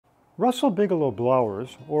Russell Bigelow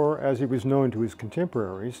Blowers, or as he was known to his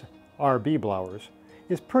contemporaries, R.B. Blowers,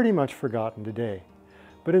 is pretty much forgotten today.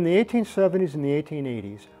 But in the 1870s and the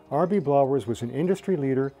 1880s, R.B. Blowers was an industry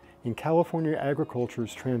leader in California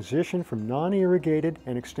agriculture's transition from non-irrigated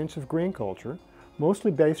and extensive grain culture, mostly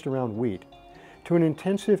based around wheat, to an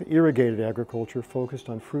intensive irrigated agriculture focused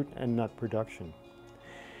on fruit and nut production.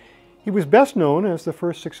 He was best known as the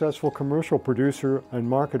first successful commercial producer and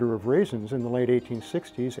marketer of raisins in the late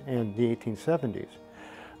 1860s and the 1870s.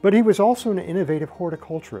 But he was also an innovative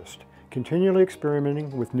horticulturist, continually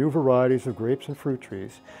experimenting with new varieties of grapes and fruit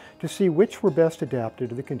trees to see which were best adapted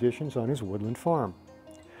to the conditions on his woodland farm.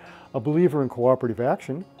 A believer in cooperative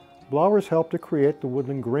action, Blowers helped to create the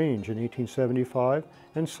Woodland Grange in 1875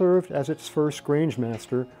 and served as its first grange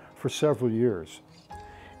master for several years.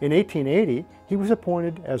 In 1880, he was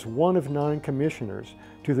appointed as one of 9 commissioners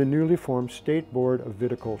to the newly formed State Board of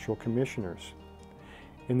Viticultural Commissioners.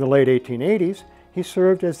 In the late 1880s, he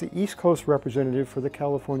served as the East Coast representative for the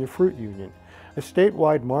California Fruit Union, a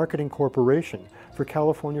statewide marketing corporation for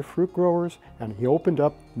California fruit growers, and he opened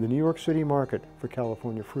up the New York City market for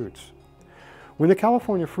California fruits. When the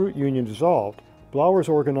California Fruit Union dissolved, Blowers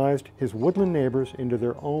organized his woodland neighbors into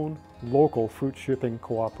their own local fruit shipping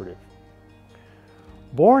cooperative.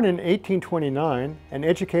 Born in 1829 and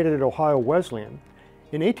educated at Ohio Wesleyan,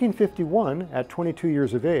 in 1851, at 22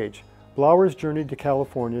 years of age, Blowers journeyed to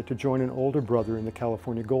California to join an older brother in the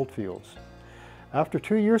California goldfields. After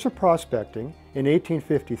 2 years of prospecting, in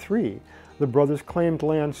 1853, the brothers claimed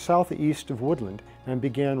land southeast of Woodland and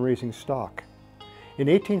began raising stock. In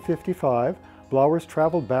 1855, Blowers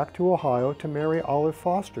traveled back to Ohio to marry Olive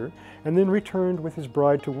Foster and then returned with his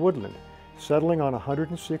bride to Woodland, settling on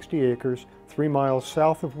 160 acres 3 miles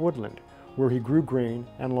south of Woodland, where he grew grain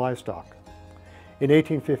and livestock. In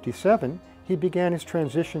 1857, he began his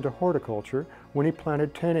transition to horticulture when he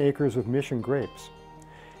planted 10 acres of mission grapes.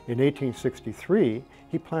 In 1863,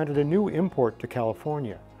 he planted a new import to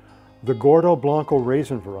California, the Gordo Blanco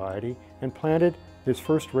raisin variety, and planted his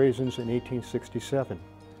first raisins in 1867.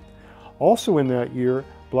 Also in that year,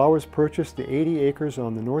 Blowers purchased the 80 acres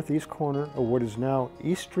on the northeast corner of what is now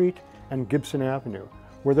East Street and Gibson Avenue,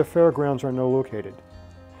 where the Fairgrounds are now located.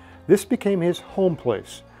 This became his home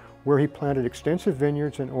place, where he planted extensive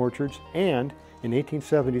vineyards and orchards and, in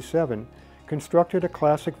 1877, constructed a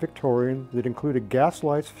classic Victorian that included gas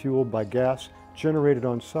lights fueled by gas generated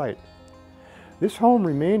on site. This home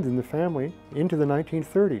remained in the family into the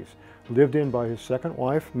 1930s, lived in by his second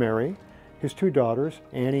wife, Mary, his 2 daughters,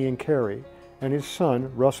 Annie and Carrie, and his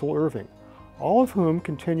son, Russell Irving, all of whom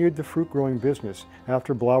continued the fruit-growing business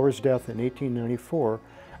after Blowers' death in 1894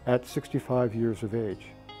 at 65 years of age.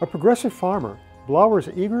 A progressive farmer, Blowers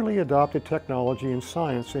eagerly adopted technology and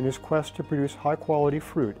science in his quest to produce high-quality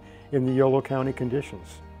fruit in the Yolo County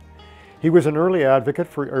conditions. He was an early advocate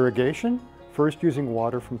for irrigation, first using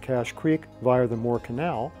water from Cache Creek via the Moore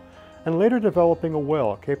Canal, and later developing a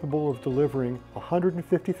well capable of delivering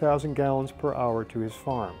 150,000 gallons per hour to his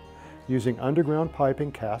farm, using underground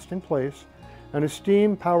piping cast in place and a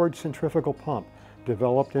steam-powered centrifugal pump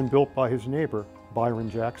developed and built by his neighbor, Byron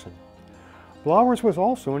Jackson. Blowers was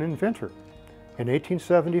also an inventor. In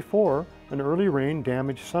 1874, an early rain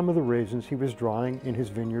damaged some of the raisins he was drying in his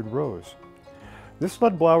vineyard rows. This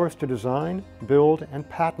led Blowers to design, build, and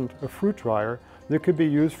patent a fruit dryer that could be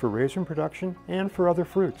used for raisin production and for other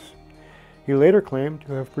fruits. He later claimed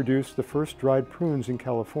to have produced the first dried prunes in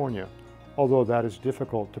California, although that is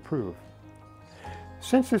difficult to prove.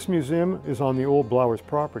 Since this museum is on the old Blowers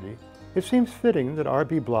property, it seems fitting that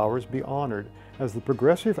R.B. Blowers be honored as the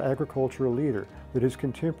progressive agricultural leader that his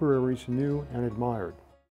contemporaries knew and admired.